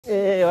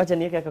wacha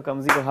niweke kaka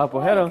mzigo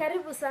hapo. Hello.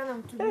 Karibu sana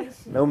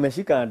mtumishi. Na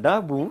umeshika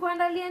adabu.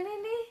 Nikuandalia nini?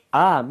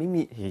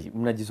 Mimi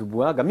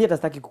mnajisubuaga. Mimi hata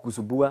sitaki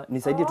kukusubua.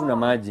 Nisaidie tu na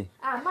maji.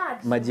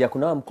 Maji. Maji ya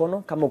kunawa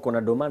mkono, kama uko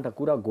na domanda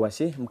kula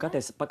gwashi,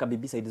 mkate paka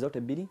bibi side zote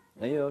mbili.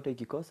 Na hiyo yote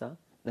ikikosa,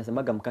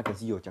 nasemaga mkate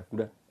sio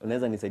chakula.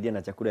 Unaweza nisaidia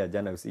na chakula ya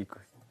jana usiku.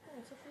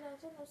 Chakula ya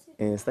jana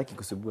usiku. Sitaki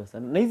kusubua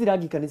sana. Na hizi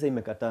rangi kanisa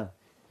imekataa.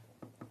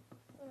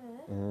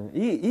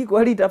 Hii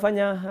kweli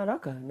itafanya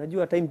haraka.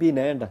 Najua time pia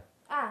inaenda.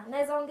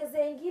 Naweza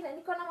ongezea ingine.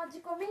 Niko na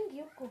majiko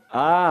mengi huko.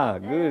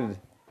 Good.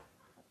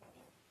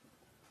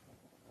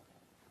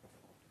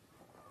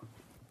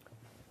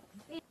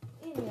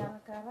 Hii ni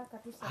haraka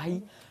tu sana.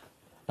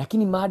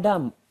 Lakini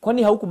madam,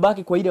 kwani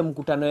haukubaki kwa ile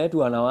mkutano yetu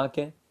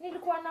wanawake?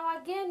 Nilikuwa na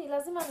wageni,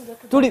 lazima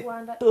ningekuja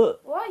kuandaa.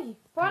 Oi,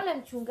 pole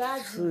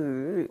mchungaji.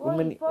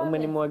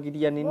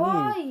 Umenimwagilia nini?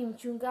 Oi,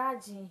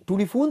 mchungaji.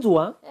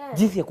 Tulifunzwa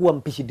jinsi ya kuwa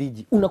mpishi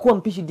diji. Unakuwa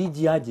mpishi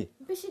diji aje?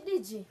 Mpishi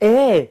diji?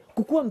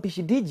 Kukuwa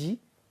mpishi diji,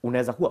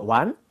 unaweza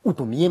kuwa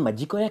utumie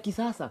majiko ya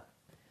kisasa.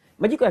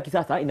 Majiko ya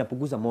kisasa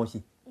inapunguza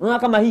moshi. Unaona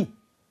kama hii?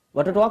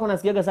 Watoto wako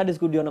nasikiaga Sunday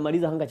school ndio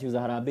wanamaliza handkerchief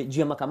za harambee juu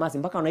ya makamasi,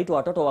 mpaka wanaitwa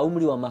watoto wa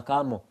umri wa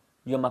makamo.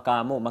 Juu ya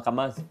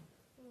makamasi.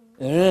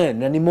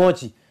 Na ni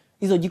mochi.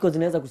 Hizo jiko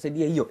zinaweza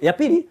kusaidia hiyo. Ya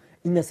pili,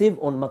 ina save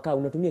on makaa,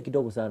 unatumia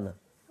kidogo sana.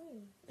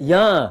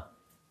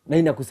 Na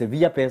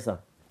inakusevia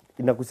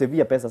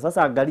pesa.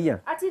 Sasa angalia.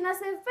 Ati ina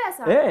save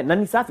pesa? Na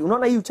ni safi.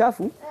 Unaona hii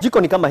uchafu?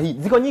 Jiko ni kama hii.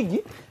 Ziko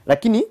nyingi,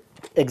 lakini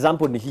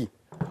example ni hii.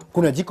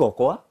 Kuna jiko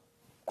okoa,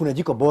 kuna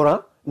jiko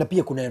bora, na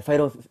pia kuna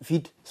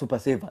EnviroFit Super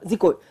Saver.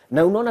 Ziko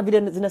na unaona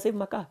vile zina save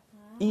makaa.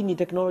 Hii ni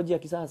teknolojia ya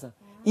kisasa.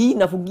 Hii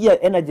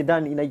inafugia energy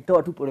ndani,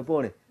 inaitoa tu pole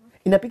pole.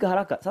 Inapika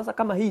haraka. Sasa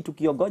kama hii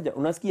tukiogoja,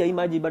 unasikia hii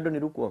maji bado ni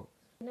lukewarm.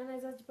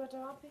 Naweza jipata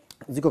wapi?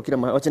 Ziko kila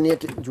mahali. Acha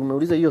niweke,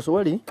 umeuliza hiyo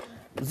swali.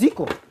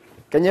 Ziko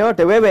Kenya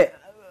yote, wewe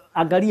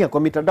angalia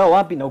kwa mitandao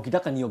wapi na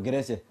ukitaka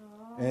niongeleshe.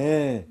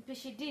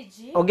 Mpishi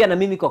diji. Ongea na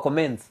mimi kwa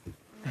comments.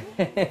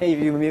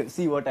 If you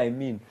see what I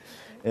mean.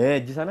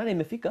 Saa 8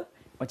 imefika.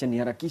 Acha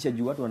niharakisha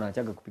juu watu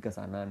wanaachaga kupika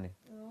saa 8.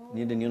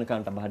 Niende nione kama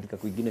nitabahatika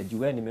kwingine.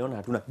 Juu nimeona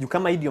hatuna. Juu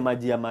kama hii ndio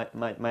maji ya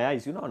mayai,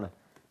 si unaona?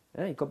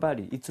 Iko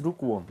bali. It's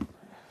lukewarm.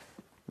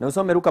 Na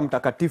usome Luka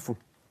mtakatifu.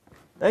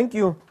 Thank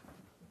you.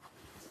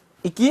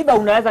 Ikiiba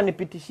unaweza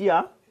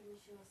nipitishia.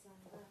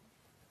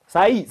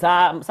 Saa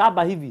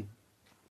 7 hivi.